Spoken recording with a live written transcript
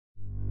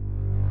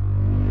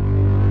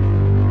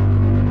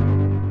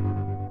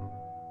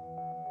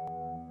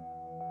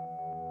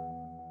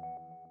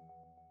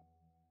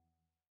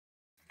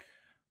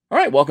All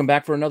right, welcome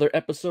back for another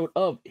episode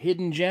of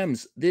Hidden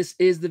Gems. This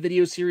is the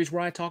video series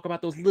where I talk about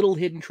those little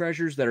hidden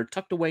treasures that are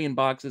tucked away in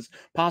boxes,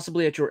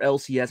 possibly at your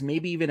LCS,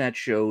 maybe even at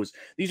shows.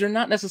 These are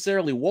not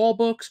necessarily wall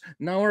books,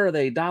 nor are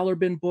they dollar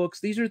bin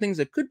books. These are things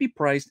that could be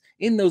priced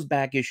in those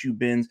back issue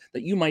bins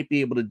that you might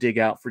be able to dig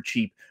out for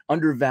cheap,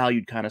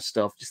 undervalued kind of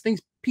stuff. Just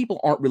things people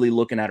aren't really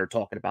looking at or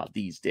talking about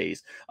these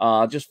days.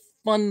 Just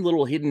fun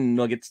little hidden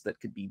nuggets that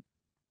could be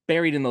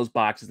buried in those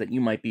boxes that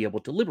you might be able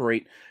to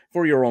liberate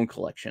for your own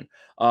collection.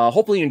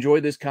 Hopefully you enjoy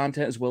this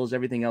content as well as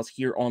everything else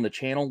here on the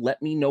channel.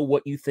 Let me know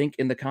what you think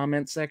in the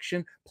comment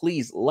section.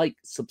 Please like,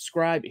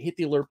 subscribe, hit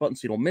the alert button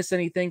so you don't miss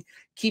anything.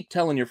 Keep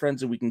telling your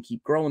friends so we can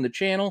keep growing the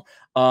channel.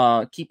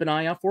 Keep an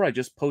eye out for. I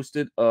just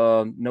posted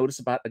a notice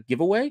about a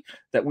giveaway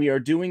that we are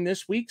doing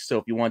this week. So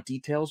if you want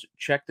details,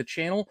 check the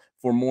channel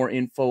for more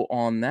info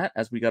on that,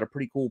 as we got a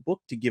pretty cool book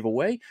to give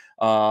away.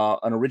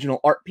 An original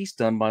art piece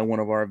done by one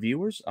of our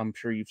viewers. I'm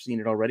sure you've seen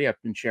it already.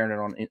 I've been sharing it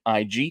on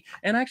IG,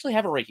 and I actually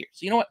have it right here.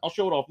 So you know what? I'll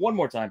show it off one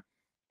more time.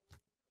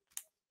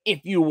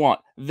 If you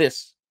want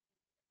this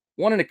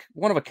one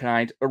of a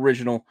kind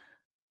original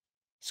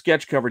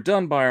sketch cover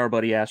done by our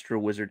buddy Astro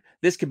Wizard,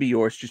 this could be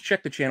yours. Just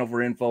check the channel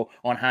for info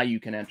on how you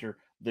can enter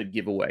the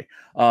giveaway.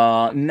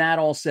 And that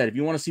all said, if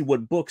you want to see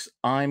what books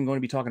I'm going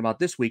to be talking about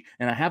this week,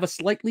 and I have a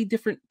slightly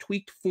different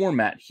tweaked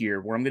format here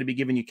where I'm going to be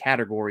giving you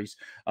categories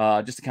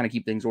just to kind of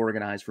keep things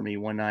organized for me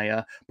when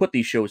I put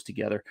these shows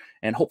together,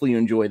 and hopefully you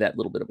enjoy that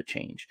little bit of a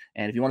change.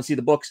 And if you want to see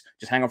the books,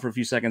 just hang on for a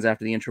few seconds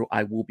after the intro.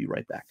 I will be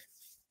right back.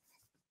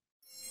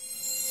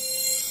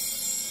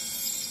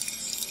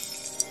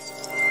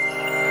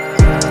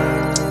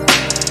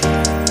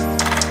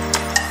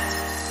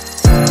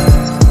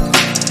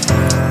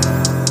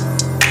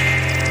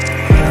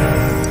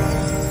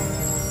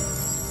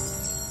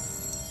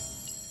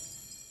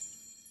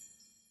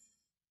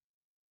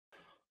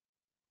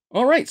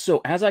 All right,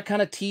 so as I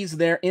kind of teased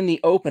there in the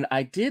open,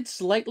 I did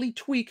slightly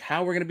tweak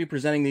how we're going to be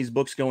presenting these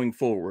books going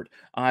forward.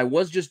 I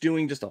was just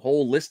doing just a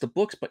whole list of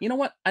books, but you know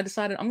what? I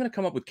decided I'm going to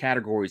come up with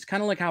categories,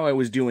 kind of like how I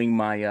was doing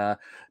my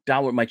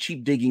my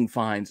cheap digging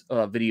finds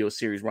video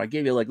series, where I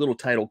gave you like little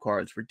title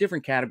cards for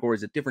different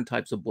categories of different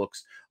types of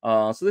books.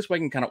 So this way I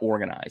can kind of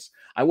organize.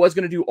 I was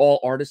going to do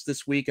all artists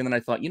this week, and then I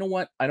thought, you know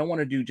what? I don't want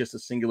to do just a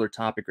singular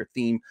topic or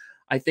theme.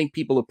 I think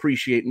people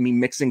appreciate me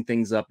mixing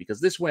things up,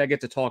 because this way I get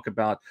to talk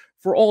about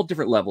for all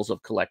different levels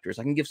of collectors.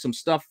 I can give some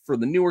stuff for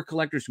the newer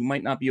collectors who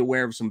might not be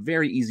aware of some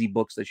very easy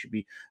books they should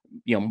be,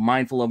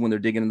 mindful of when they're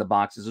digging in the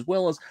boxes, as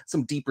well as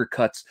some deeper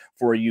cuts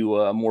for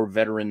you more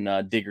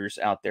veteran diggers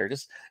out there.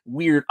 Just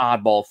weird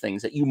oddball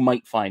things that you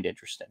might find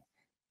interesting.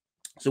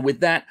 So with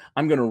that,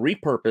 I'm going to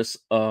repurpose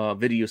a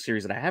video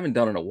series that I haven't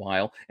done in a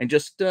while and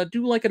just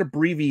do like an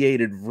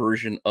abbreviated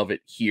version of it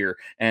here.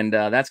 And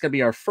that's going to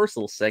be our first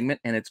little segment,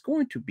 and it's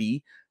going to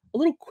be a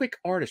little quick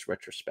artist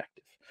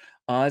retrospective.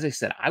 As I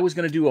said, I was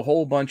going to do a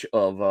whole bunch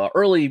of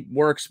early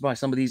works by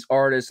some of these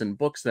artists and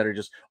books that are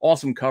just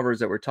awesome covers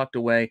that were tucked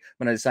away.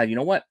 But I decided, you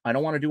know what? I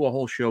don't want to do a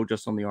whole show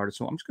just on the artist,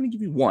 so I'm just going to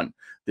give you one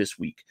this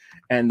week.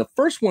 And the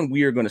first one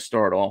we are going to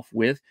start off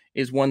with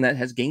is one that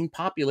has gained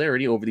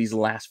popularity over these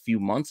last few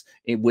months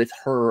with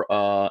her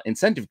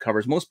incentive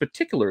covers, most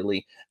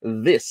particularly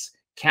this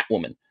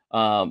Catwoman.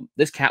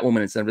 This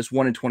Catwoman incentive, this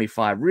 1 in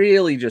 25,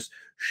 really just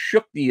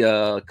shook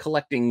the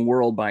collecting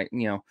world by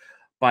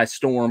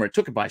storm, or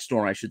took it by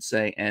storm, I should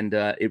say, and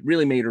it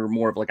really made her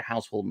more of like a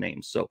household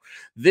name. So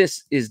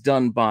this is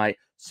done by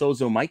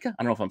Sozomaika. I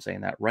don't know if I'm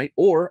saying that right,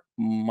 or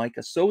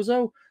Micah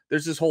Sozo.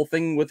 There's this whole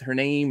thing with her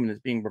name and it's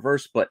being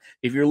reversed, but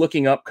if you're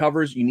looking up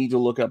covers, you need to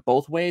look up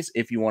both ways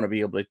if you want to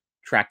be able to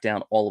track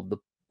down all of the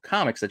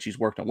comics that she's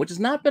worked on, which has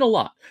not been a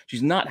lot.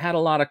 She's not had a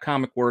lot of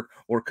comic work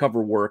or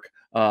cover work.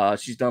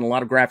 She's done a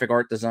lot of graphic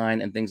art design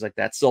and things like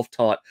that,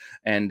 self-taught,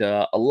 and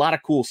a lot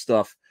of cool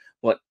stuff.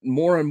 But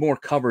more and more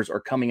covers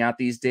are coming out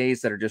these days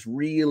that are just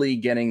really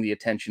getting the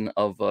attention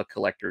of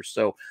collectors.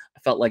 So I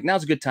felt like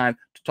now's a good time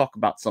to talk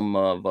about some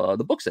of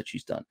the books that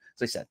she's done.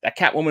 As I said, that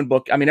Catwoman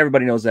book, I mean,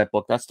 everybody knows that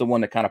book. That's the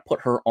one that kind of put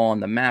her on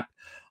the map.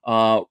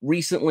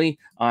 Recently,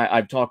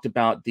 I've talked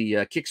about the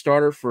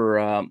Kickstarter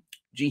for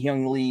Ji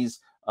Hyung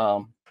Lee's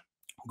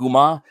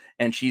Guma,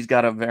 and she's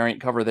got a variant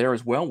cover there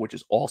as well, which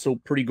is also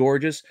pretty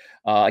gorgeous.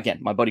 Again,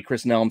 my buddy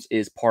Chris Nelms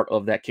is part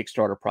of that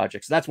Kickstarter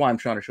project, so that's why I'm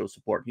trying to show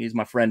support. He's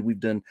my friend. We've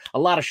done a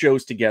lot of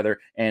shows together,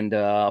 and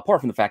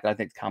apart from the fact that I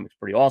think the comic's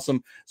pretty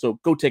awesome, so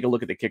go take a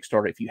look at the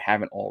Kickstarter if you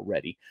haven't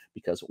already,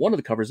 because one of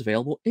the covers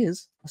available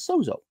is a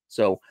Sozo.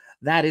 So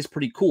that is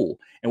pretty cool.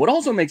 And what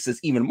also makes this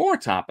even more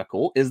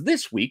topical is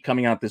this week,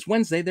 coming out this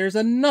Wednesday, there's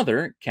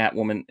another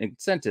Catwoman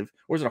incentive,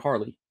 or is it a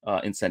Harley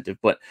incentive?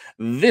 But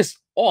this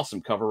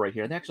awesome cover right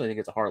here, actually I think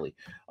it's a Harley.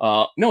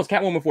 No, it's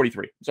Catwoman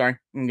 43. Sorry,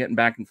 I'm getting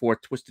back and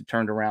forth, twisted,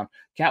 turned around.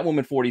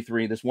 Catwoman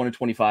 43, this 1 in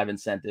 25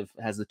 incentive,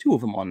 has the two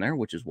of them on there,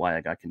 which is why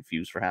I got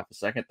confused for half a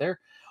second there.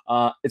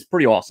 It's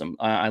pretty awesome.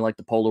 I like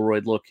the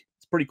Polaroid look.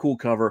 It's a pretty cool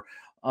cover.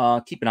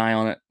 Keep an eye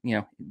on it.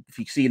 If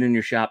you see it in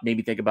your shop,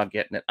 maybe think about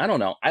getting it. I don't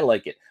know. I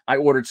like it. I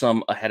ordered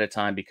some ahead of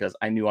time because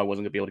I knew I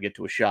wasn't going to be able to get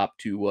to a shop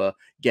to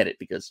get it,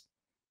 because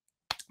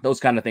those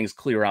kind of things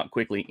clear out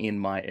quickly in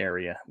my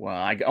area. Well,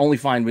 I only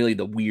find really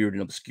the weird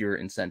and obscure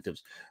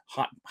incentives.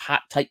 Hot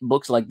type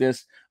books like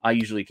this, I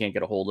usually can't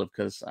get a hold of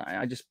because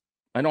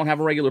I don't have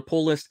a regular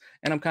pull list,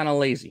 and I'm kind of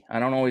lazy. I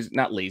don't always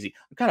not lazy.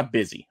 I'm kind of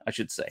busy, I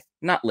should say.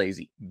 Not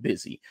lazy,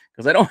 busy,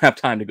 because I don't have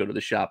time to go to the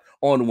shop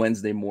on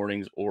Wednesday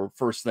mornings or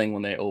first thing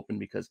when they open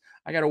because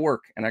I got to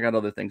work and I got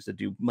other things to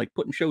do, like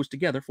putting shows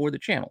together for the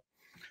channel.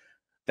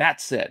 That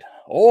said,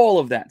 all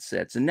of that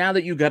said, so now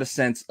that you got a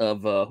sense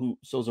of who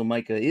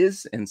Sozomaika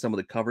is and some of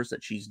the covers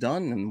that she's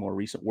done and more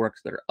recent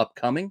works that are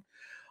upcoming,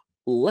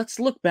 let's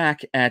look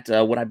back at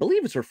what I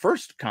believe is her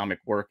first comic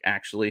work,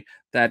 actually,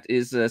 that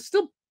is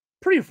still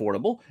pretty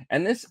affordable.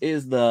 And this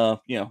is the,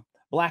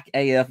 Black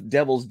AF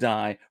Devil's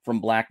Die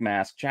from Black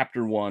Mask,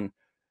 Chapter 1.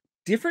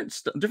 Different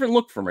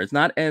look from her. It's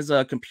not as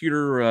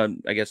computer,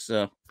 I guess,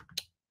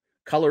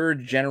 color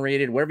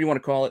generated, whatever you want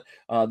to call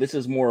it. This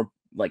is more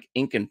like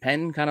ink and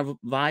pen kind of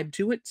vibe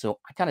to it. So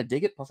I kind of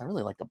dig it. Plus, I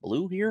really like the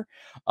blue here.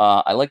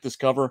 I like this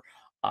cover.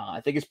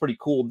 I think it's pretty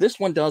cool. This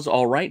one does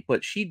all right,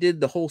 but she did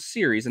the whole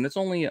series, and it's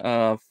only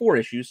 4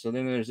 issues. So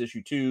then there's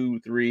issue 2,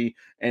 3,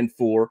 and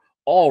 4.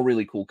 All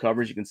really cool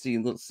covers. You can see a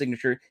little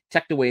signature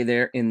tucked away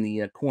there in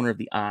the corner of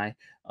the eye.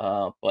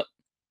 But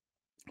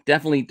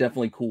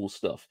definitely cool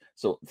stuff.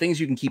 So things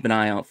you can keep an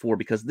eye out for,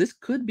 because this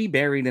could be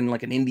buried in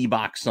like an indie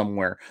box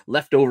somewhere,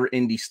 leftover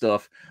indie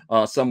stuff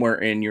somewhere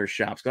in your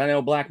shops. Because I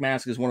know Black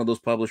Mask is one of those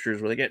publishers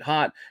where they get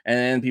hot and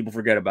then people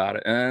forget about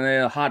it, and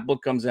then a hot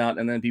book comes out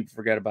and then people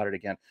forget about it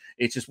again.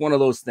 It's just one of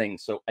those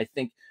things. So I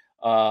think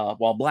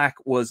while Black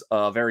was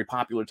a very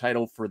popular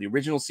title for the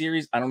original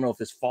series, I don't know if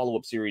this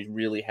follow-up series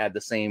really had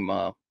the same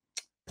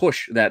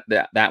push that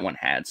one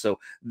had. So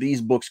these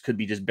books could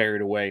be just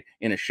buried away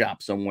in a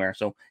shop somewhere.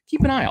 So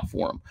keep an eye out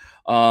for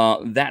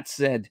them. That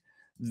said,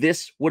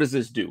 what does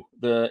this do?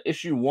 The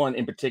issue 1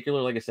 in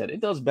particular, like I said, it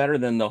does better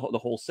than the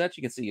whole set.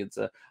 You can see it's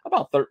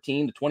about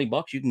 13 to 20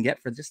 bucks you can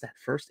get for just that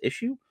first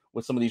issue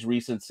with some of these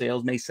recent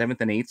sales, May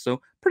 7th and 8th.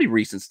 So pretty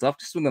recent stuff,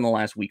 just within the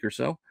last week or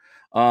so.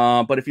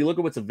 But if you look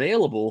at what's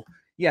available,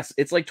 yes,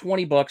 it's like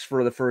 20 bucks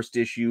for the first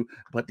issue,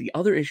 but the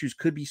other issues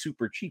could be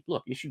super cheap.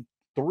 Look, issue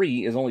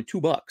 3 is only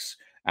 $2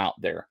 out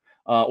there.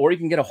 Or you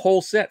can get a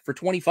whole set for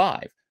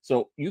 25.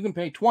 So you can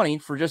pay 20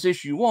 for just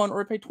issue 1,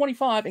 or pay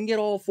 25 and get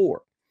all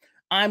 4.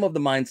 I'm of the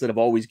mindset of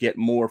always get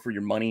more for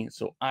your money,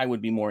 so I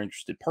would be more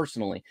interested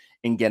personally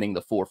in getting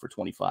the 4 for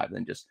 25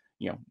 than just,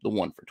 the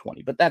 1 for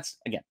 20. But that's,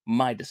 again,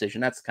 my decision.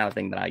 That's the kind of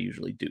thing that I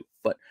usually do.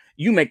 But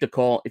you make the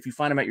call. If you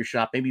find them at your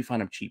shop, maybe you find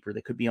them cheaper.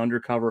 They could be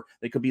undercover.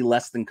 They could be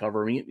less than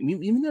cover. I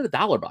mean, even at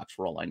 $1 box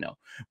for all I know.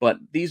 But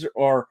these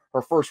are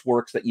her first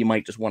works that you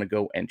might just want to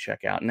go and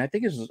check out. And I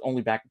think this is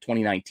only back in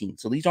 2019.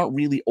 So these aren't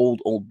really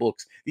old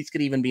books. These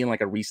could even be in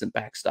like a recent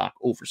backstock,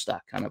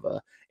 overstock kind of a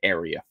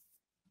area.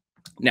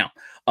 Now,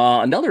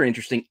 another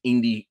interesting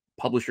indie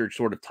publisher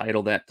sort of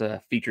title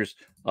that features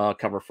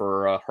cover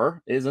for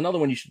her is another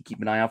one you should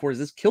keep an eye out for, is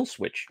this Kill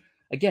Switch.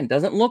 Again,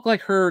 doesn't look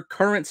like her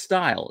current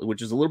style,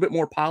 which is a little bit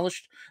more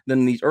polished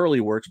than these early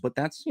works, but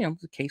that's,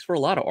 the case for a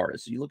lot of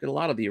artists. You look at a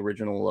lot of the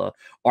original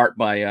art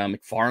by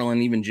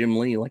McFarlane, even Jim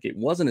Lee, like it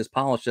wasn't as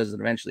polished as it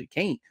eventually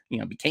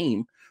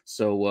became.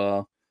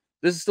 So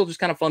this is still just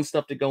kind of fun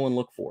stuff to go and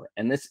look for.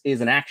 And this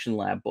is an Action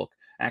Lab book.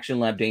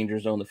 Action Lab Danger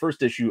Zone. The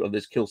first issue of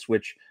this Kill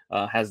Switch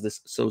has this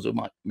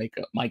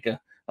Sozomaika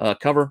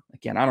cover.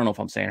 Again, I don't know if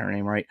I'm saying her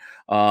name right.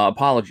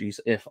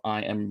 Apologies if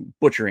I am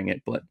butchering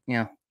it, but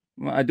yeah,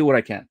 I do what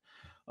I can.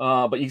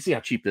 But you can see how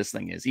cheap this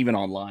thing is, even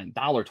online.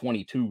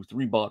 $1.22,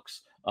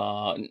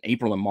 $3 in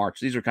April and March.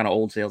 These are kind of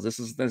old sales. This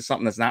is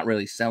something that's not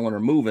really selling or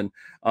moving.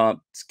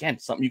 It's, again,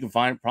 something you can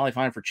probably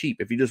find for cheap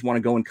if you just want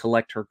to go and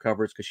collect her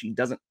covers, because she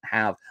doesn't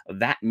have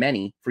that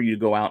many for you to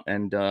go out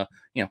and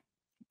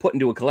put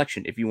into a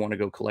collection if you want to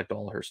go collect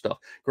all of her stuff.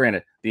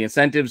 Granted, the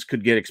incentives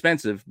could get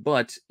expensive,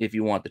 but if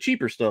you want the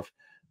cheaper stuff,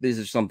 these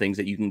are some things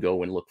that you can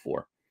go and look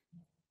for.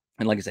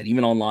 And like I said,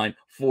 even online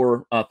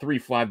for $3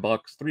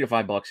 to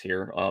 $5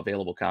 here,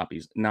 available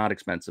copies, not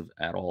expensive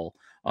at all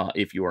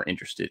if you are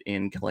interested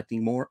in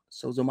collecting more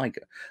Sozomaika.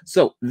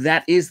 So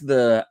that is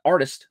the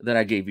artist that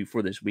I gave you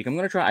for this week. I'm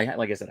going to try,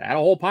 like I said, I had a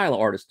whole pile of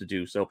artists to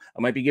do, so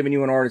I might be giving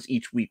you an artist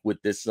each week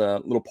with this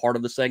little part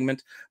of the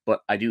segment,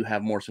 but I do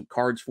have some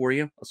cards for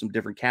you, some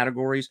different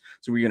categories.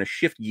 So we're going to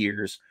shift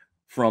gears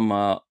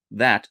from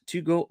that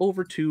to go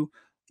over to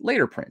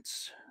later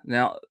prints.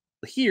 Now,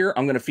 here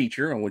I'm going to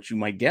feature, on what you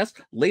might guess,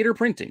 later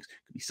printings.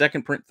 Could be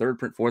second print, third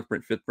print, fourth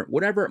print, fifth print,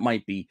 whatever it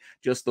might be.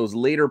 Just those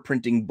later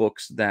printing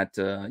books that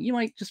you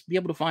might just be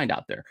able to find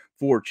out there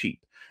for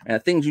cheap.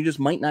 Things you just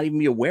might not even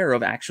be aware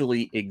of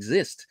actually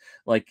exist.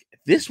 Like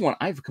this one,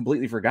 I've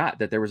completely forgot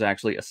that there was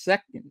actually a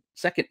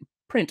second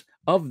print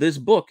of this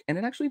book, and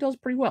it actually does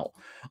pretty well.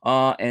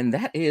 And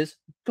that is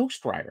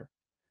Ghost Rider.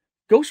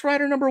 Ghost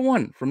Rider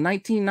 #1 from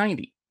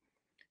 1990.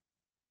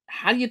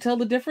 How do you tell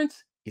the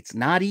difference? It's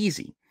not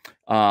easy.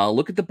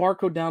 Look at the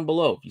barcode down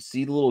below. If you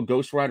see the little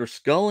Ghost Rider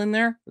skull in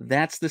there,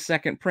 that's the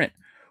second print.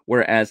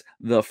 Whereas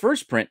the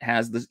first print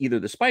has either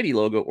the Spidey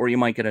logo, or you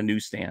might get a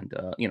newsstand,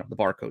 the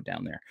barcode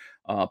down there.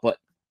 But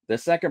The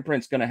second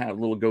print's going to have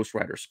a little Ghost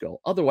Rider skull.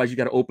 Otherwise, you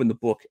got to open the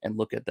book and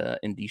look at the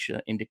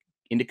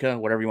indica,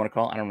 whatever you want to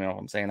call it. I don't know if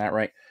I'm saying that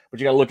right, but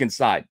you got to look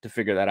inside to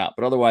figure that out.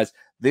 But otherwise,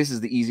 this is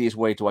the easiest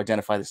way to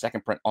identify the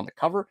second print on the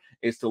cover,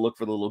 is to look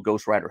for the little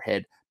Ghost Rider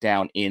head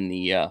down in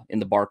the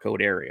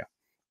barcode area.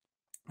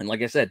 And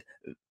like I said,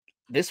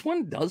 this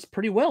one does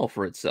pretty well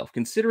for itself,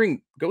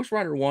 considering Ghost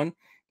Rider 1,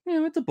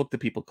 it's a book that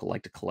people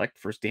like to collect,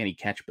 first Danny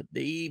Ketch, but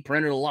they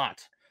printed a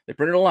lot. They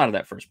printed a lot of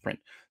that first print.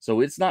 So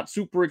it's not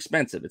super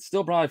expensive. It's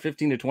still probably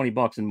 15 to 20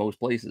 bucks in most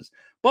places.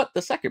 But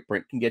the second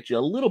print can get you a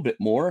little bit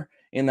more,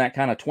 in that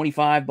kind of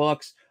 25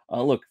 bucks.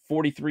 Look,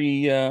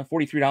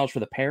 $43 for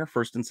the pair,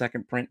 first and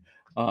second print,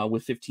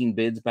 with 15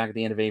 bids back at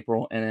the end of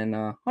April, and then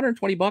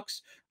 120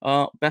 bucks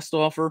best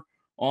offer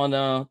on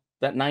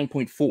that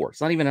 9.4. It's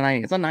not even a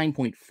 9, it's a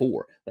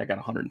 9.4 that got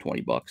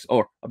 120 bucks,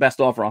 or a best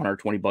offer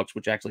 120 bucks,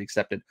 which actually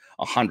accepted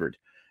 100.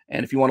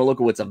 And if you want to look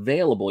at what's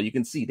available, you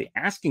can see the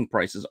asking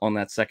prices on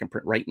that second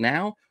print right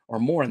now are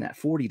more in that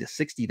 $40 to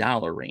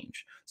 $60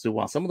 range. So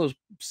while some of those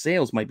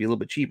sales might be a little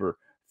bit cheaper,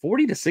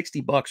 40 to 60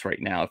 bucks right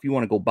now if you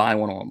want to go buy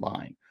one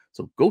online.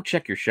 So go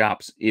check your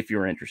shops if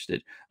you're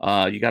interested.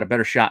 You got a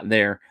better shot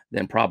there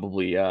than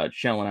probably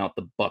shelling out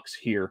the bucks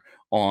here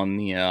on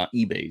the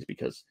eBays,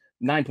 because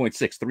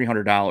 9.6,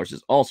 $300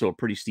 is also a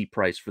pretty steep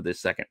price for this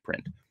second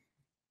print.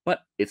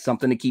 But it's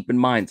something to keep in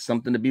mind,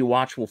 something to be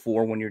watchful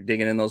for when you're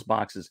digging in those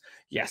boxes.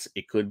 Yes,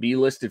 it could be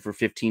listed for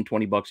 15,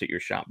 20 bucks at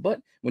your shop,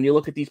 but when you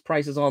look at these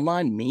prices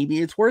online,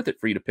 maybe it's worth it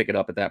for you to pick it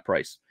up at that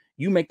price.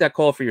 You make that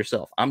call for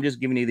yourself. I'm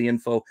just giving you the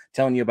info,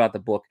 telling you about the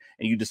book,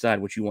 and you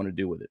decide what you want to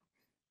do with it.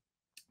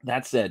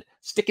 That said,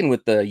 sticking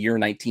with the year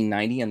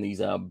 1990 and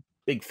these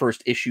big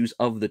first issues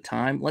of the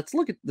time, let's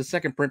look at the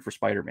second print for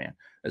Spider-Man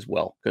as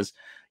well. Because,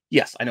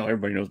 yes, I know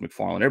everybody knows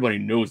McFarlane. Everybody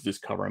knows this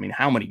cover. I mean,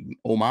 how many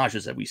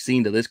homages have we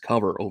seen to this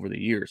cover over the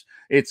years?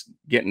 It's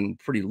getting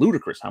pretty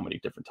ludicrous how many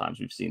different times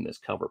we've seen this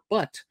cover.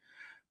 But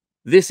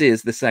this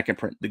is the second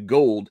print. The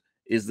gold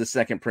is the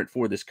second print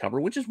for this cover,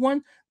 which is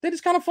one that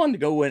is kind of fun to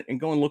go in and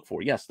look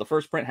for. Yes, the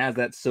first print has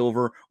that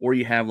silver, or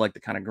you have like the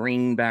kind of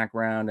green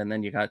background, and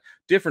then you got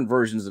different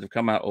versions that have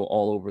come out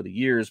all over the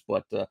years.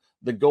 But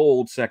the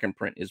gold second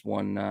print is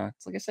one.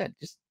 It's like I said,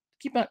 just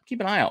keep an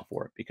eye out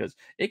for it, because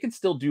it can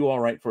still do all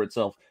right for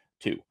itself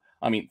too.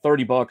 I mean,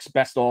 30 bucks,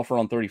 best offer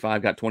on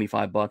 35, got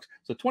 25 bucks.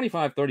 So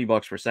 25, 30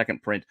 bucks for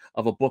second print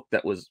of a book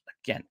that was,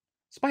 again,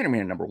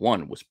 Spider-Man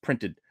 #1 was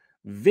printed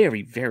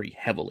very, very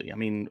heavily. I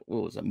mean,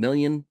 what was at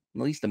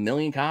least a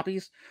million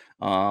copies?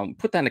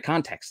 Put that into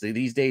context.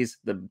 These days,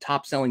 the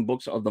top selling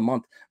books of the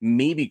month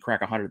maybe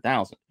crack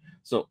 100,000.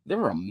 So there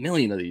were a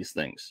million of these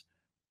things.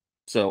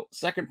 So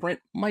second print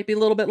might be a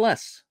little bit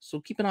less. So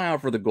keep an eye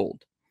out for the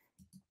gold.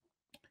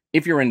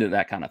 If you're into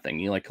that kind of thing,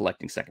 you like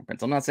collecting second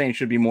prints. I'm not saying it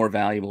should be more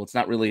valuable. It's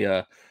not really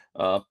a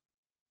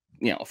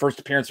first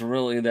appearance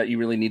really that you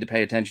really need to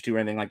pay attention to or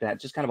anything like that.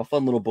 It's just kind of a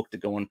fun little book to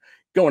go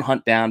and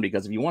hunt down,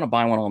 because if you want to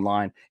buy one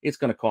online, it's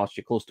going to cost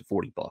you close to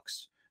 40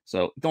 bucks.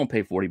 So don't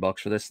pay 40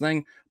 bucks for this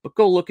thing, but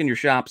go look in your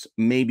shops.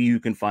 Maybe you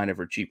can find it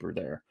for cheaper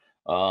there.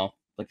 Like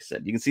I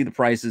said, you can see the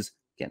prices.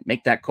 Again,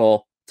 make that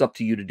call. It's up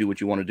to you to do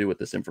what you want to do with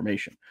this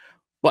information.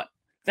 But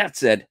that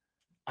said,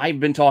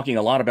 I've been talking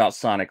a lot about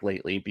Sonic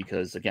lately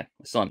because, again,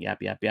 my son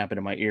yapping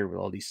in my ear with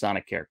all these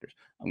Sonic characters.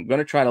 I'm going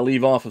to try to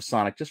leave off of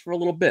Sonic just for a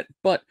little bit,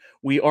 but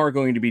we are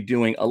going to be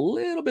doing a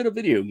little bit of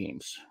video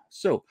games.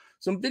 So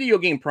some video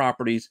game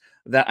properties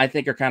that I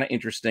think are kind of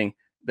interesting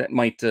that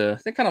might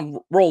they kind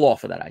of roll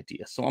off of that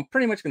idea. So I'm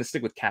pretty much going to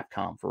stick with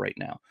Capcom for right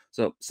now.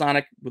 So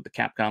Sonic with the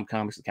Capcom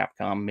comics, the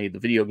Capcom made the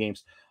video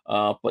games,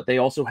 but they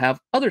also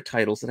have other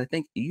titles that I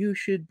think you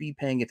should be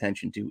paying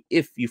attention to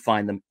if you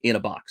find them in a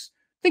box.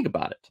 Think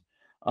about it.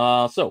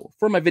 So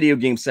for my video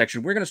game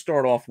section, we're going to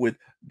start off with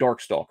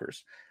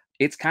Darkstalkers.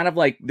 It's kind of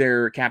like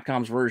their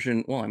Capcom's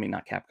version. Well, I mean,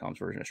 not Capcom's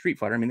version of Street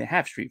Fighter. I mean, they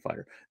have Street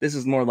Fighter. This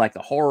is more like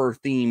the horror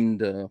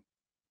themed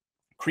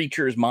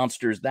creatures,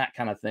 monsters, that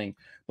kind of thing.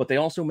 But they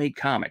also made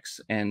comics,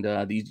 and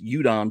these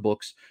Udon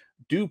books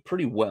do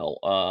pretty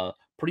well.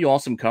 Pretty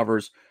awesome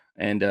covers,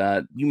 and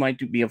you might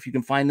be, if you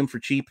can find them for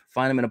cheap,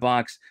 find them in a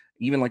box.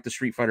 Even like the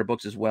Street Fighter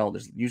books as well.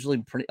 There's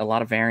usually a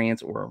lot of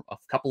variants, or a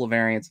couple of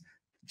variants.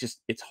 Just,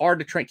 it's hard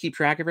to keep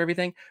track of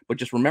everything, but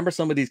just remember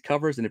some of these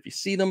covers, and if you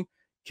see them,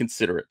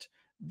 consider it.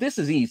 This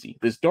is easy.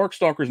 This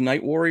Darkstalkers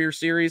Night Warrior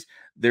series,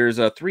 there's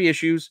 3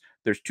 issues,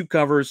 there's 2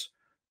 covers,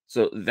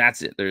 so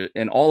that's it.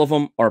 And all of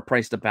them are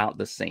priced about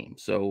the same.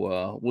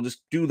 So we'll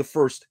just do the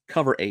first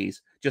cover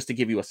A's just to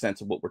give you a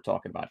sense of what we're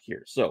talking about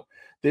here. So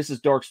this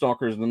is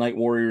Darkstalkers the Night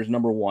Warriors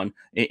 #1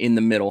 in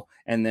the middle,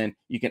 and then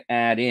you can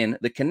add in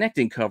the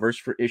connecting covers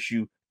for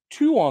issue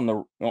 2 on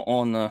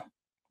the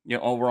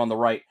over on the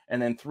right,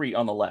 and then 3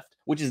 on the left,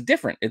 which is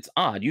different. It's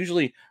odd.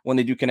 Usually when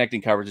they do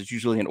connecting covers, it's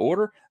usually in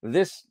order.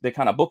 This, they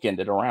kind of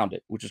bookended around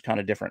it, which is kind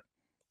of different,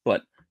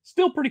 but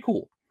still pretty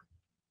cool.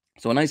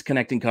 So a nice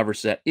connecting cover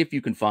set, if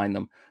you can find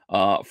them,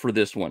 for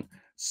this one.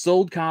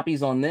 Sold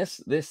copies on this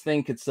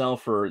thing could sell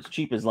for as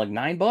cheap as like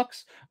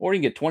 $9, or you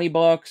can get 20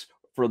 bucks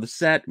for the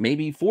set,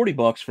 maybe 40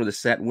 bucks for the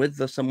set with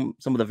some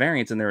of the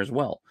variants in there as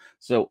well.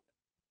 So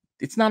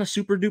it's not a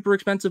super duper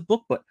expensive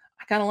book, but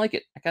I kind of like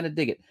it. I kind of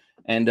dig it.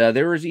 And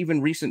there was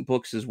even recent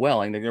books as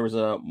well. I think there was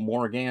a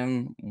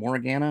Morgana.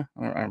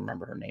 I don't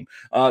remember her name.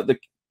 The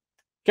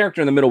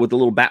character in the middle with the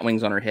little bat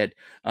wings on her head.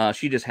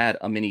 She just had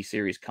a mini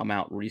series come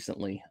out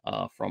recently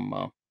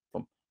from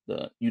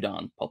the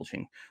Udon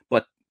Publishing.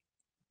 But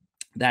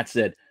that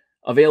said,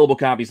 available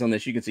copies on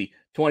this, you can see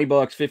 20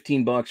 bucks,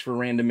 15 bucks for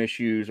random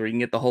issues, or you can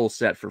get the whole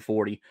set for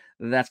 40.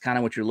 That's kind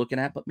of what you're looking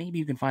at, but maybe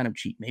you can find them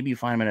cheap. Maybe you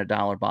find them in a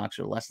dollar box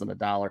or less than a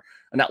dollar.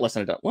 Not less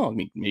than a dollar. Well, I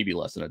mean, maybe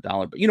less than a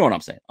dollar, but you know what I'm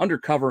saying.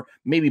 Undercover,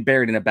 maybe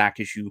buried in a back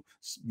issue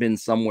bin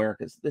somewhere,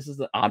 because this is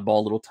the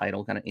oddball little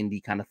title, kind of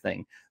indie kind of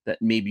thing that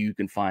maybe you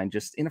can find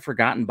just in a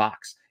forgotten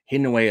box,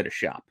 hidden away at a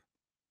shop.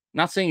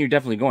 Not saying you're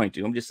definitely going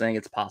to. I'm just saying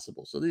it's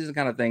possible. So these are the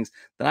kind of things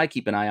that I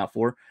keep an eye out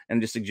for, and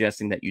I'm just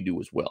suggesting that you do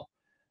as well.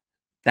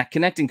 That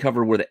connecting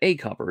cover were the A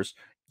covers.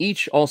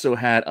 Each also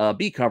had a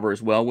B cover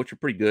as well, which are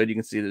pretty good. You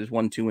can see there's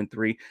 1, 2, and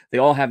 3. They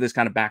all have this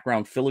kind of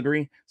background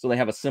filigree, so they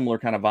have a similar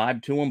kind of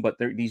vibe to them, but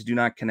these do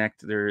not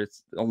connect.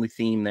 There's the only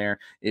theme there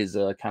is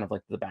kind of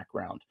like the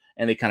background,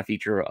 and they kind of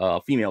feature a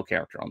female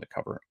character on the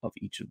cover of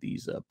each of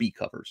these B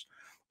covers.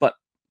 But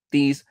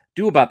these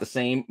do about the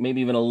same,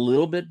 maybe even a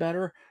little bit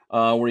better.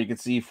 Where you can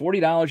see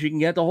 $40, you can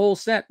get the whole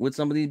set with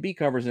some of these B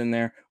covers in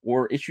there.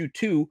 Or issue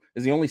 2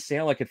 is the only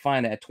sale I could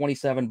find at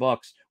 27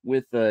 bucks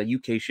with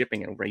UK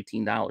shipping at over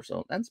 $18.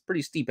 So that's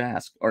pretty steep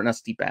ask, or not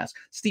steep ask,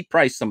 steep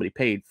price somebody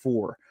paid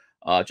for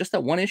just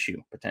that one issue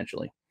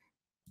potentially.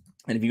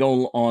 And if you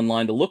go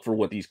online to look for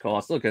what these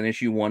cost, look at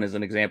issue 1 as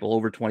an example,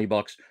 over 20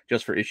 bucks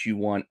just for issue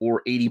 1,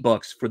 or 80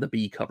 bucks for the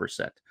B cover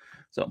set.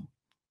 So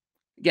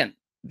again,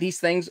 these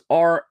things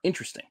are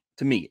interesting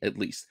to me, at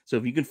least. So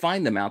if you can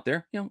find them out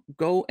there,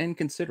 go and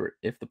consider it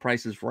if the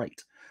price is right.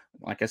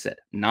 Like I said,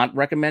 not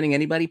recommending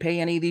anybody pay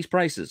any of these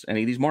prices,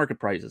 any of these market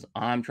prices.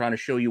 I'm trying to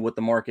show you what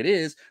the market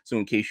is, so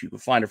in case you can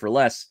find it for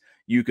less,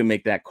 you can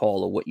make that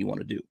call of what you want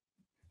to do.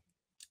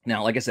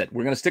 Now, like I said,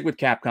 we're going to stick with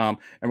Capcom,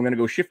 and we're going to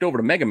go shift over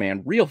to Mega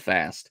Man real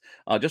fast,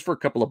 just for a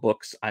couple of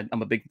books. I'm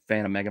a big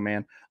fan of Mega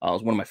Man. It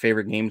was one of my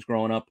favorite games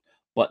growing up.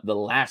 But the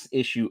last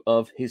issue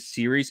of his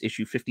series,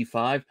 issue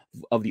 55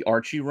 of the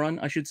Archie run,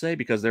 I should say,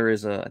 because there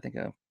is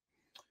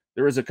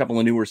there is a couple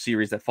of newer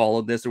series that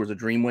followed this. There was a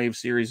Dreamwave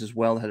series as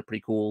well that had a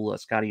pretty cool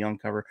Scotty Young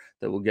cover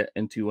that we'll get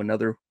into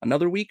another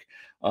week.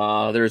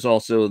 There's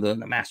also the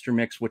Master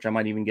Mix, which I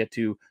might even get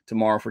to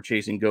tomorrow for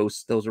Chasing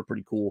Ghosts. Those are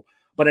pretty cool.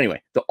 But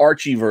anyway, the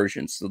Archie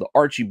versions, so the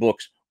Archie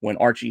books, when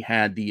Archie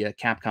had the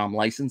Capcom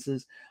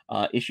licenses,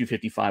 issue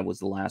 55 was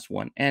the last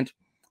one. And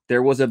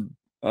there was a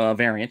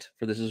variant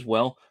for this as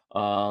well.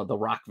 The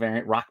rock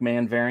variant,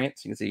 Rockman variant.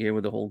 So you can see here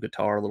with the whole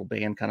guitar, little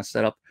band kind of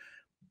setup.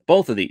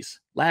 Both of these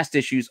last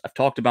issues, I've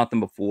talked about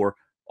them before.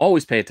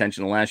 Always pay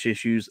attention to last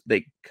issues.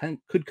 They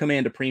could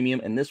command a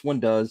premium, and this one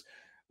does.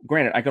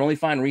 Granted, I can only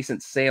find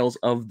recent sales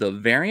of the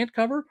variant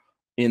cover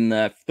in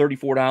the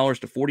 $34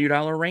 to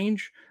 $40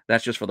 range.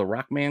 That's just for the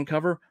Rockman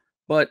cover.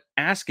 But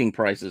asking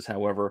prices,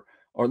 however,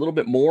 are a little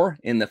bit more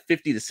in the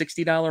 $50 to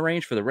 $60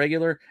 range for the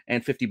regular,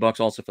 and 50 bucks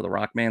also for the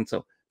Rockman.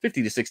 So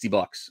 50 to 60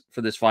 bucks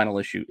for this final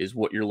issue is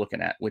what you're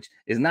looking at, which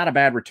is not a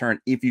bad return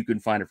if you can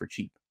find it for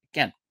cheap.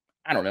 Again,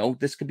 I don't know.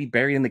 This could be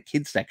buried in the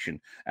kids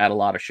section at a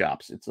lot of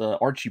shops. It's an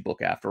Archie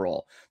book after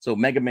all. So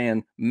Mega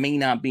Man may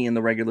not be in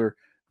the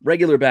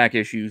regular back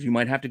issues. You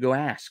might have to go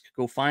ask.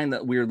 Go find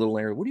that weird little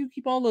area. Where do you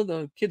keep all of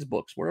the kids'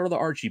 books? Where are the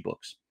Archie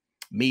books?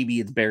 Maybe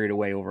it's buried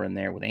away over in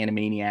there with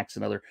Animaniacs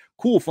and other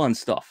cool, fun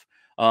stuff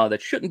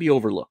that shouldn't be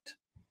overlooked.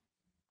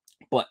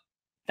 But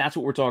that's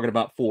what we're talking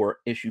about for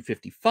issue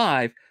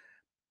 55.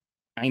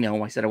 I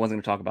know I said I wasn't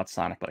going to talk about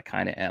Sonic, but I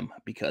kind of am,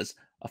 because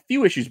a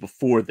few issues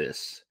before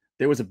this,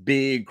 there was a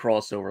big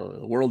crossover.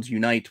 The Worlds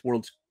Unite,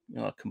 Worlds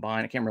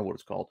Combine. I can't remember what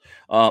it's called.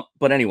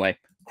 But anyway,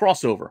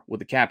 crossover with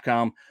the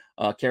Capcom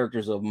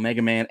characters of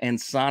Mega Man and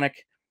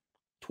Sonic.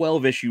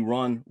 12-issue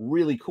run.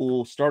 Really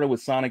cool. Started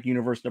with Sonic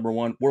Universe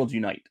 #1. Worlds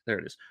Unite. There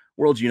it is.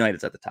 Worlds Unite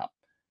is at the top.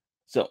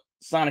 So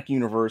Sonic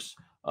Universe,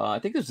 I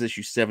think this is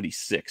issue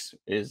 76,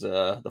 is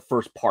the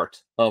first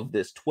part of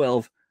this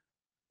 12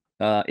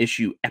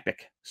 issue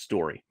epic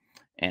story.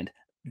 And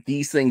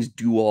these things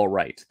do all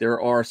right. There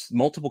are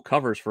multiple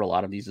covers for a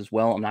lot of these as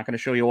well. I'm not going to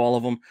show you all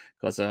of them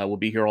because we'll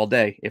be here all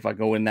day if I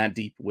go in that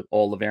deep with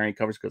all the variant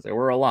covers, because there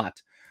were a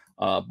lot.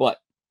 But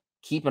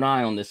keep an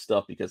eye on this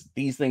stuff because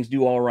these things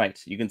do all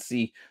right. You can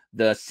see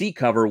the C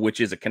cover, which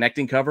is a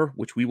connecting cover,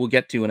 which we will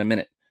get to in a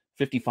minute.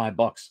 55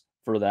 bucks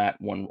for that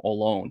one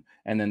alone.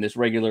 And then this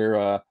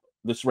regular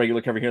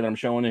cover here that I'm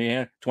showing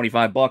you,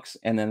 25 bucks.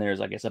 And then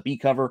there's, I guess, a B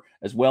cover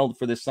as well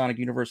for this Sonic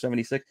Universe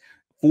 76.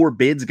 4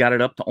 bids got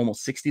it up to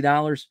almost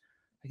 $60.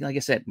 Like I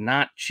said,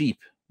 not cheap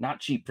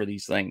for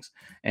these things.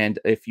 And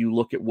if you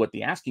look at what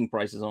the asking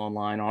prices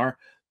online are,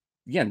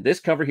 again, this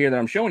cover here that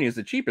I'm showing you is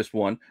the cheapest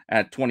one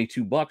at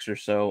 22 bucks or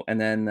so.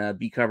 And then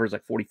B cover is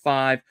like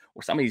 45,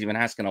 or somebody's even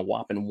asking a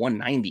whopping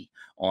 190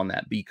 on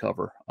that B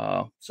cover.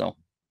 So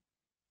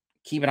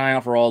keep an eye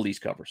out for all these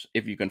covers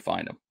if you can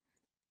find them.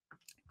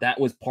 That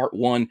was part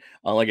one.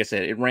 Like I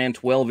said, it ran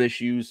 12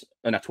 issues,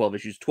 not 12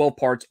 issues, 12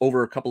 parts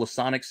over a couple of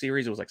Sonic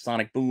series. It was like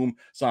Sonic Boom,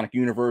 Sonic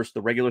Universe,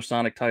 the regular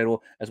Sonic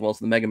title, as well as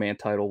the Mega Man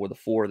title, were the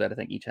four that I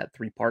think each had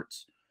 3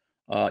 parts.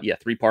 Yeah,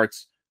 3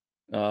 parts,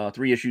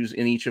 3 issues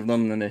in each of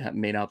them, and then they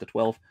made out the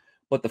 12.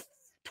 But the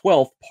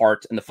 12th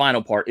part and the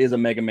final part is a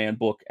Mega Man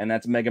book, and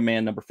that's Mega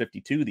Man number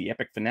 52, the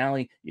epic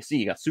finale. You see,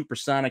 you got Super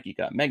Sonic, you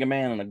got Mega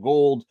Man in a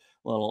gold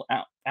little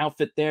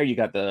outfit there. You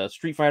got the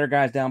Street Fighter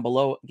guys down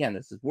below. Again,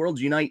 this is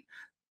Worlds Unite,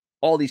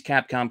 all these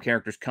Capcom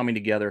characters coming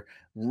together.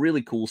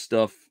 Really cool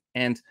stuff.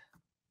 And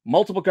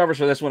multiple covers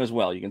for this one as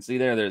well. You can see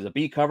there's a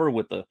B cover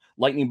with the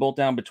lightning bolt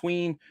down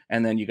between,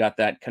 and then you got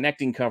that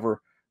connecting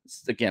cover.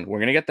 Again, we're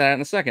going to get that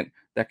in a second.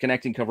 That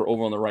connecting cover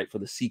over on the right for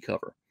the C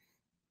cover.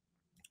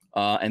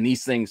 And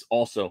these things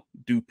also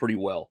do pretty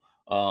well.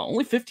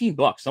 Only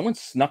 $15. Someone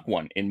snuck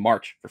one in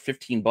March for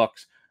 $15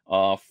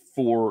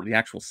 for the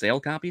actual sale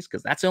copies,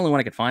 because that's the only one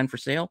I could find for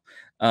sale.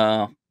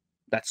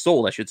 That's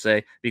sold, I should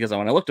say, because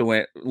when I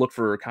looked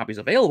for copies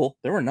available,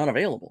 there were none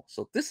available.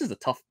 So this is a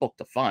tough book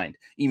to find,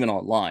 even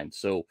online.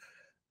 So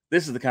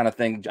this is the kind of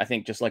thing, I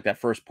think, just like that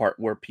first part,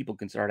 where people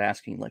can start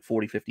asking like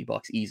 40,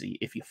 $50 easy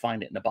if you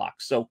find it in a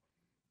box. So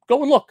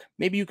go and look.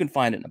 Maybe you can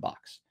find it in a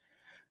box.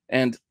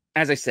 And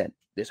as I said,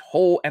 this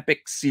whole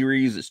epic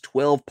series is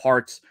 12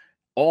 parts,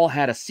 all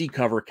had a C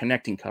cover,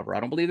 connecting cover.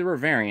 I don't believe there were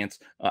variants.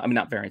 I mean,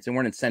 not variants. They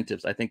weren't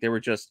incentives. I think they were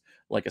just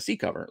like a C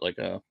cover, like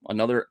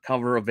another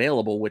cover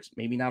available, which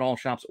maybe not all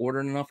shops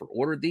ordered enough or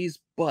ordered these,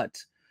 but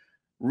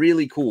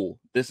really cool.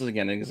 This is,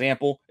 again, an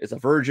example. It's a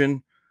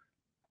Virgin,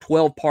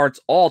 12 parts.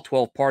 All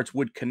 12 parts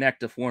would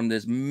connect to form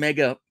this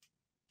mega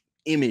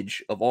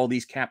image of all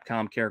these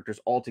Capcom characters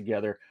all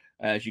together.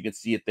 As you can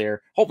see it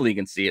there. Hopefully you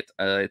can see it.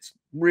 It's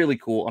really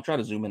cool. I'll try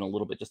to zoom in a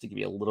little bit just to give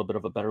you a little bit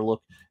of a better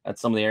look at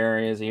some of the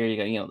areas here.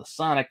 You got, the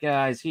Sonic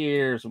guys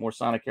here, some more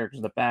Sonic characters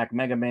in the back,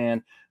 Mega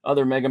Man,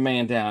 other Mega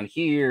Man down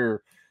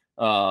here,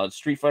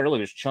 Street Fighter. Look,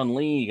 there's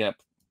Chun-Li. You got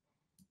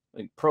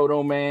like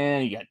Proto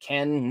Man. You got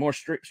Ken. More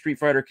Street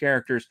Fighter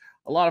characters.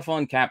 A lot of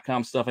fun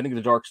Capcom stuff. I think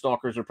the Dark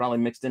Stalkers are probably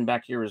mixed in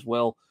back here as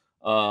well.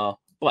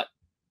 But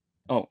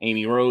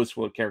Amy Rose,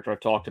 what character I've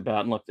talked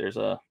about. And look, there's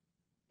a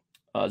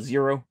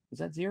Zero. Is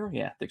that Zero?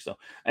 Yeah, I think so.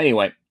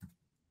 Anyway,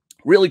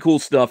 really cool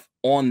stuff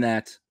on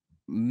that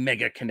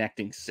mega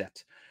connecting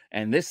set.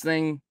 And this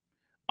thing,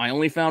 I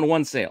only found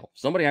one sale.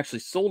 Somebody actually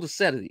sold a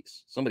set of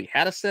these. Somebody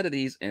had a set of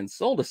these and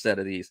sold a set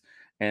of these,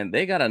 and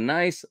they got a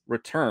nice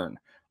return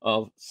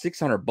of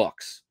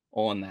 $600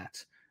 on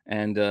that.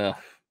 And that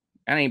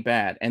ain't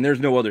bad. And there's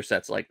no other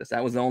sets like this.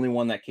 That was the only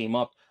one that came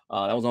up.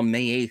 That was on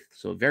May 8th,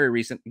 so very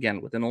recent.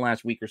 Again, within the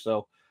last week or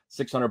so.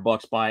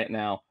 $600. Buy it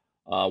now.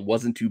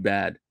 Wasn't too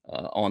bad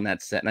on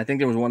that set. And I think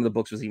there was one of the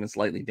books was even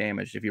slightly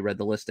damaged if you read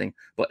the listing.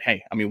 But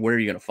hey, I mean, where are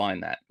you going to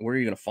find that? Where are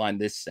you going to find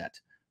this set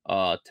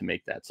to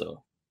make that?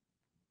 So,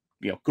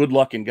 good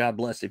luck and God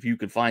bless if you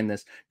could find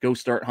this. Go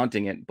start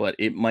hunting it. But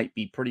it might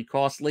be pretty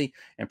costly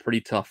and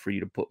pretty tough for you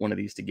to put one of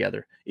these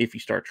together if you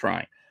start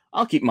trying.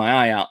 I'll keep my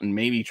eye out and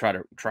maybe try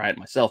it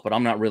myself, but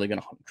I'm not really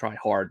going to try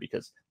hard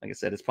because, like I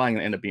said, it's probably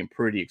going to end up being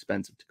pretty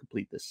expensive to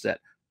complete this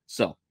set.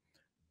 So,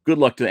 good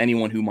luck to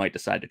anyone who might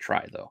decide to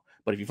try, though.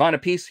 But if you find a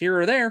piece here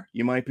or there,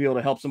 you might be able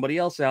to help somebody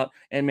else out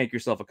and make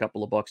yourself a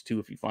couple of bucks, too,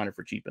 if you find it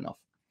for cheap enough.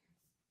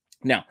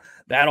 Now,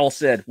 that all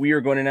said, we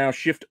are going to now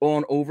shift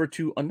on over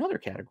to another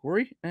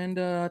category. And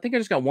I think I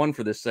just got one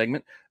for this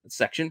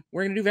section.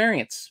 We're going to do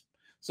variants.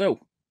 So,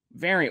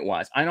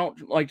 variant-wise, I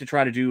don't like to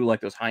try to do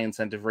like those high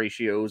incentive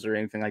ratios or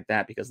anything like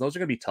that because those are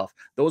going to be tough.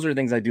 Those are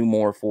things I do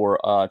more for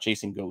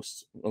chasing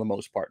ghosts for the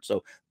most part.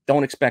 So,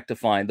 don't expect to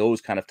find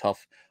those kind of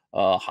tough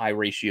high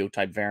ratio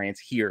type variants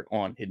here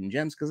on Hidden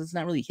Gems because it's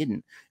not really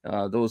hidden.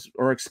 Those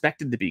are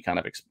expected to be kind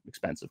of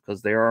expensive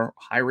because they are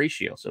high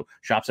ratio. So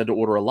shops had to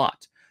order a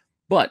lot.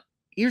 But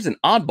here's an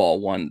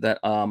oddball one that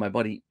my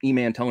buddy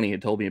E-Man Tony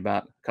had told me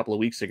about a couple of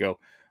weeks ago.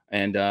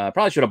 And I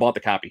probably should have bought the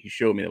copy he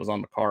showed me that was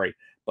on Macari,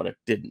 but I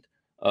didn't.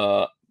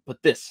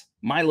 But this,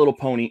 My Little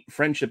Pony,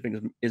 Friendship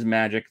is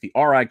Magic, the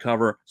RI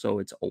cover. So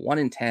it's a 1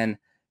 in 10.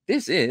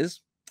 This is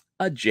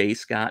a J.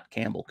 Scott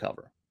Campbell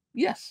cover.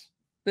 Yes.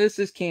 This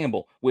is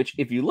Campbell, which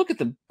if you look at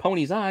the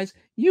pony's eyes,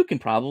 you can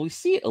probably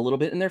see it a little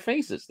bit in their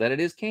faces that it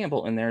is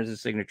Campbell, and there's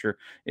his signature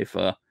if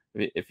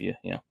you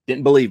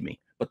didn't believe me.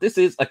 But this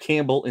is a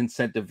Campbell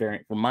incentive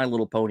variant for My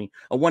Little Pony,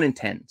 a 1 in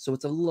 10. So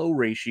it's a low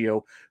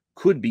ratio,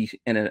 could be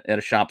at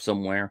a shop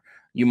somewhere.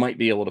 You might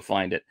be able to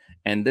find it.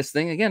 And this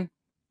thing, again,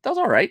 does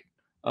all right.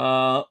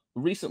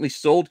 Recently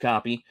sold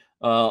copy,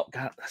 got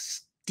a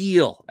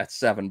steal at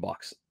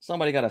 $7.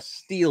 Somebody got a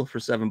steal for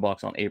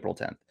 $7 on April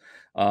 10th.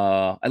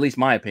 At least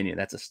my opinion,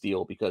 that's a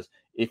steal because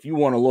if you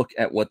want to look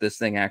at what this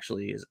thing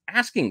actually is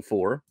asking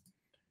for,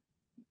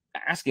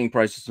 asking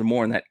prices are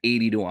more in that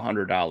 $80 to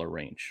 $100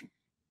 range.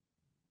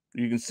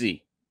 You can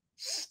see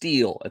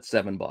steal at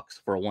 $7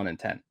 for a 1 in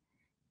 10.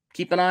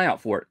 Keep an eye out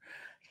for it.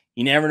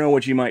 You never know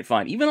what you might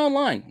find, even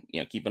online.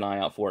 Keep an eye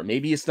out for it.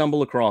 Maybe you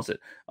stumble across it.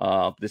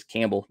 This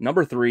Campbell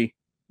number 3,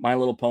 My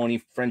Little Pony,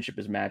 Friendship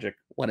is Magic,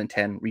 1 in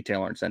 10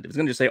 retailer incentive. It's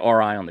going to just say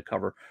RI on the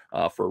cover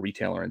for a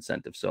retailer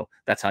incentive. So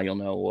that's how you'll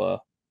know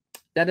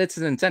that it's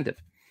an incentive.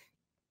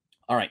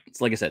 All right.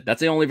 So like I said, that's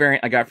the only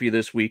variant I got for you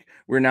this week.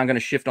 We're now going to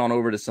shift on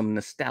over to some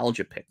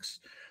nostalgia picks.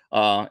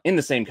 In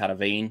the same kind of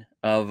vein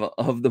of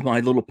the My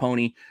Little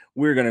Pony,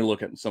 we're going to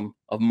look at some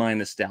of my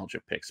nostalgia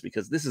picks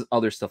because this is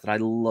other stuff that I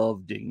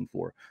love digging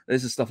for.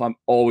 This is stuff I'm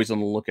always on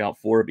the lookout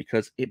for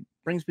because it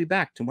brings me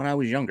back to when I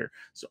was younger.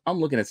 So I'm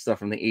looking at stuff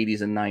from the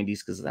 80s and 90s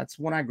because that's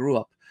when I grew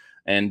up.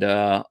 And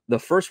the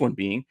first one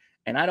being,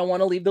 and I don't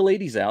want to leave the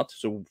ladies out,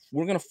 so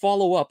we're going to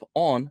follow up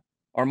on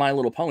our My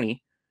Little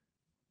Pony.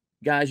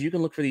 Guys, you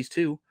can look for these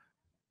too,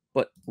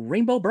 but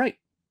Rainbow Bright.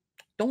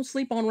 Don't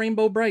sleep on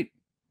Rainbow Bright.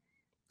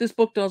 This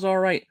book does all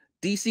right.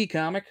 DC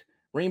comic,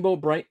 Rainbow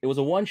Bright. It was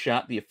a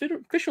one-shot, the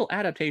official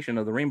adaptation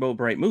of the Rainbow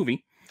Bright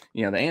movie,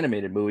 the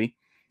animated movie.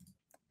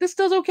 This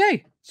does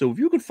okay. So if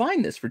you could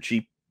find this for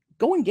cheap,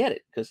 go and get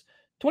it because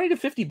 20 to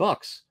 50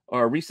 bucks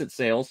are recent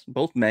sales,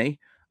 both May,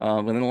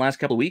 within the last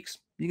couple of weeks.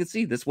 You can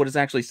see this what it's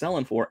actually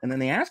selling for. And then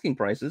the asking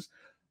prices,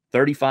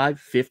 $35,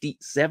 $50,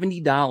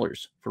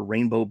 $70 for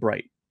Rainbow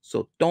Bright.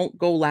 So don't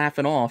go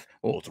laughing off,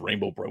 oh, it's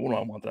Rainbow Bright. What do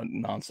I want that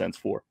nonsense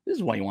for? This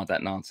is why you want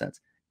that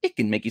nonsense. It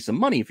can make you some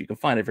money if you can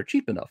find it for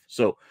cheap enough.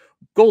 So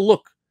go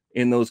look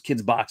in those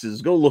kids'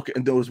 boxes. Go look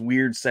in those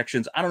weird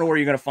sections. I don't know where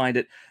you're going to find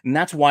it. And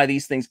that's why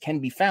these things can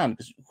be found.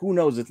 Because who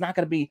knows? There's not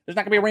going to be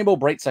a Rainbow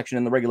Bright section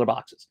in the regular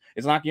boxes.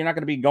 You're not going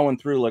to be going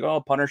through like, oh,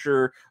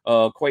 Punisher,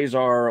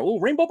 Quasar, oh,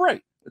 Rainbow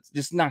Bright. It's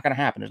just not going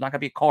to happen. There's not going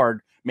to be a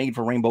card made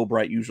for Rainbow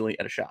Bright usually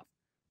at a shop.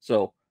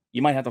 So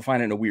you might have to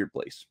find it in a weird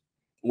place.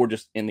 Or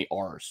just in the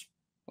R's.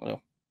 Well,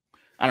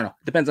 I don't know.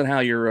 It depends on how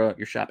your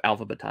shop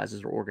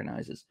alphabetizes or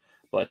organizes.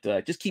 But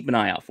just keep an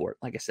eye out for it.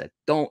 Like I said,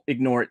 don't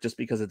ignore it just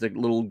because it's a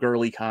little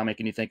girly comic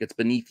and you think it's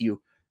beneath you.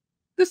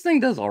 This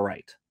thing does all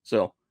right.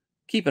 So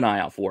keep an eye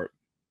out for it.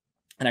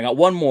 And I got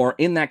one more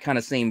in that kind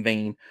of same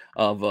vein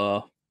of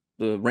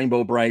the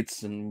Rainbow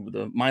Brights and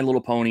the My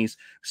Little Ponies,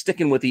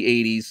 sticking with the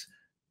 80s,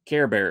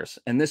 Care Bears.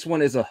 And this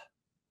one is a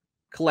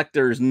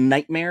collector's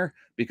nightmare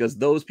because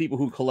those people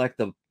who collect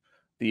the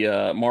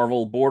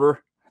Marvel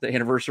border, the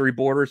anniversary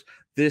borders,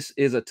 this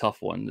is a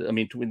tough one. I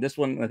mean, between this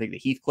one, I think the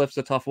Heathcliff's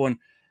a tough one,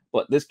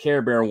 but this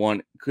Care Bear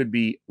one could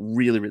be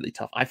really, really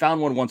tough. I found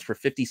one once for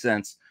 50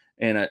 cents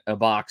in a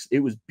box.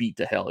 It was beat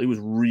to hell. It was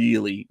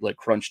really like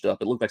crunched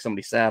up. It looked like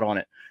somebody sat on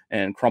it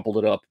and crumpled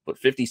it up, but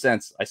 50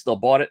 cents, I still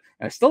bought it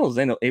and I still was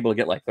able to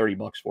get like 30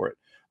 bucks for it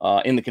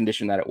in the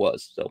condition that it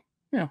was. So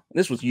yeah,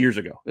 this was years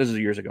ago. This is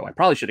years ago. I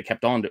probably should have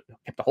kept a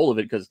hold of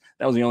it because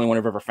that was the only one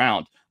I've ever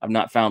found. I've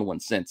not found one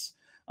since.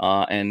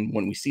 And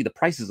when we see the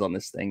prices on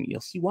this thing,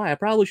 you'll see why I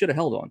probably should have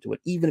held on to it,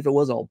 even if it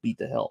was all beat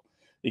to hell.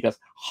 Because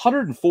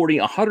 $140,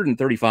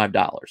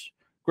 $135.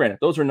 Granted,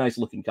 those are nice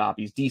looking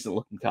copies, decent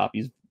looking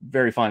copies,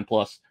 very fine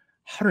plus.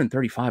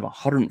 $135,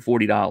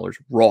 $140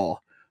 raw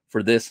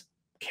for this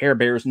Care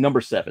Bears number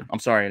 7. I'm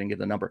sorry I didn't get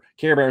the number.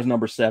 Care Bears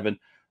number 7.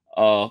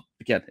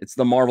 Again, it's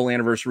the Marvel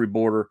anniversary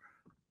border.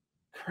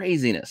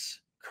 Craziness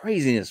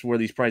where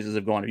these prices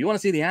have gone. If you want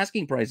to see the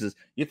asking prices,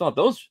 you thought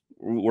those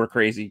were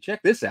crazy,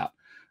 check this out.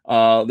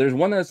 There's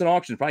one that's an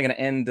auction, probably going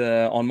to end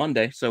on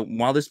Monday. So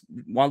while this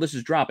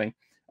is dropping,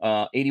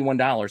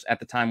 $81 at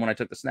the time when I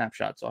took the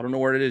snapshot. So I don't know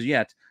where it is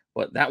yet,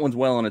 but that one's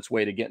well on its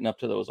way to getting up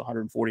to those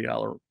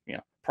 $140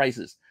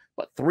 prices.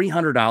 But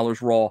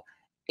 $300 raw,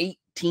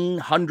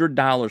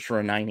 $1,800 for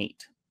a 9.8.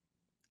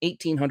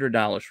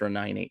 $1,800 for a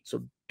 9.8.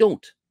 So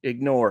don't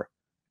ignore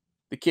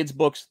the kids'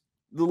 books,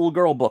 the little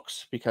girl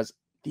books, because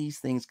these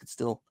things could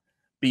still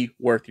be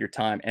worth your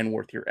time and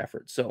worth your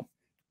effort. So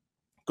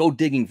go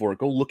digging for it,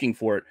 go looking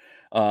for it,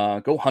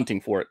 go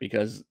hunting for it,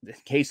 because in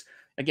case,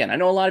 again, I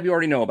know a lot of you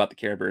already know about the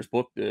Care Bears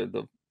book,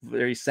 the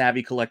very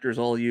savvy collectors,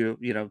 all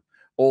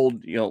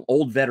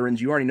old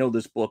veterans, you already know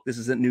this book. This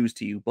isn't news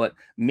to you, but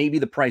maybe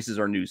the prices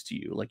are news to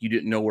you. Like you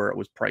didn't know where it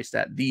was priced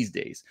at these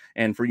days.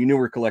 And for you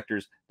newer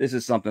collectors, this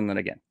is something that,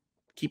 again,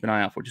 keep an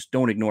eye out for. Just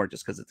don't ignore it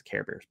just because it's a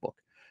Care Bears book,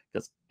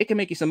 because it can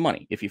make you some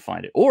money if you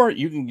find it, or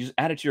you can just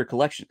add it to your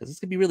collection, because this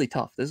could be really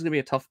tough. This is going to be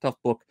a tough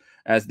book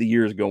as the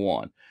years go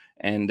on.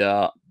 And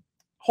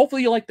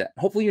hopefully you like that.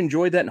 Hopefully you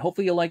enjoyed that. And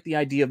hopefully you like the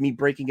idea of me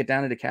breaking it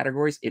down into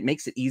categories. It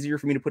makes it easier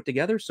for me to put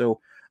together. So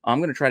I'm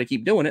going to try to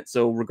keep doing it.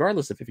 So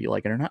regardless if you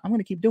like it or not, I'm going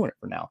to keep doing it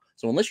for now.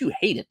 So unless you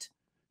hate it,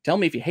 tell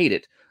me if you hate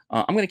it.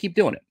 I'm going to keep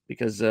doing it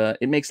because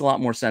it makes a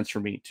lot more sense for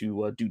me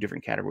to do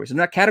different categories. And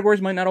that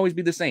categories might not always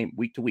be the same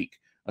week to week,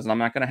 as I'm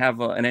not going to have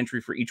an entry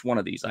for each one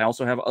of these. I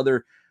also have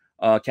other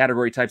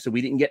category types that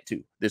we didn't get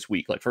to this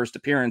week, like first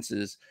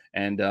appearances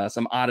and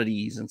some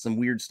oddities and some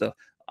weird stuff.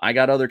 I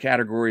got other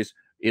categories.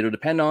 It'll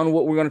depend on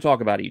what we're going to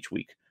talk about each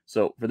week.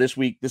 So for this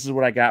week, this is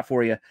what I got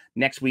for you.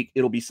 Next week,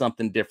 it'll be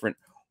something different.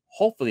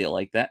 Hopefully you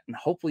like that, and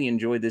hopefully you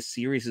enjoyed this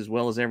series as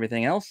well as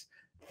everything else.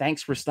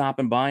 thanks for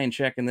stopping by and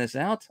checking this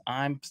out.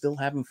 I'm still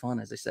having fun,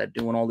 as I said,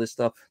 doing all this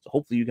stuff. So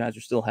hopefully you guys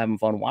are still having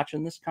fun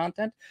watching this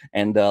content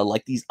and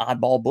like these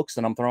oddball books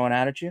that I'm throwing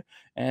out at you.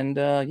 And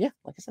yeah,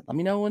 like I said, let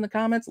me know in the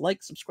comments,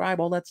 like,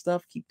 subscribe, all that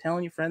stuff. Keep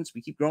telling your friends.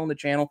 We keep growing the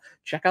channel.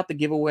 Check out the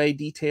giveaway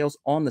details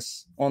on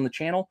the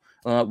channel,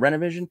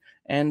 Rennavision.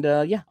 And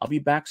yeah, I'll be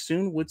back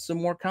soon with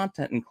some more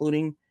content,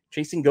 including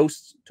Chasing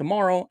Ghosts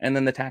tomorrow and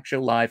then the Tax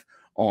Show Live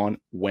on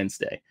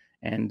Wednesday.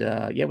 And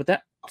yeah, with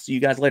that, I'll see you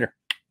guys later.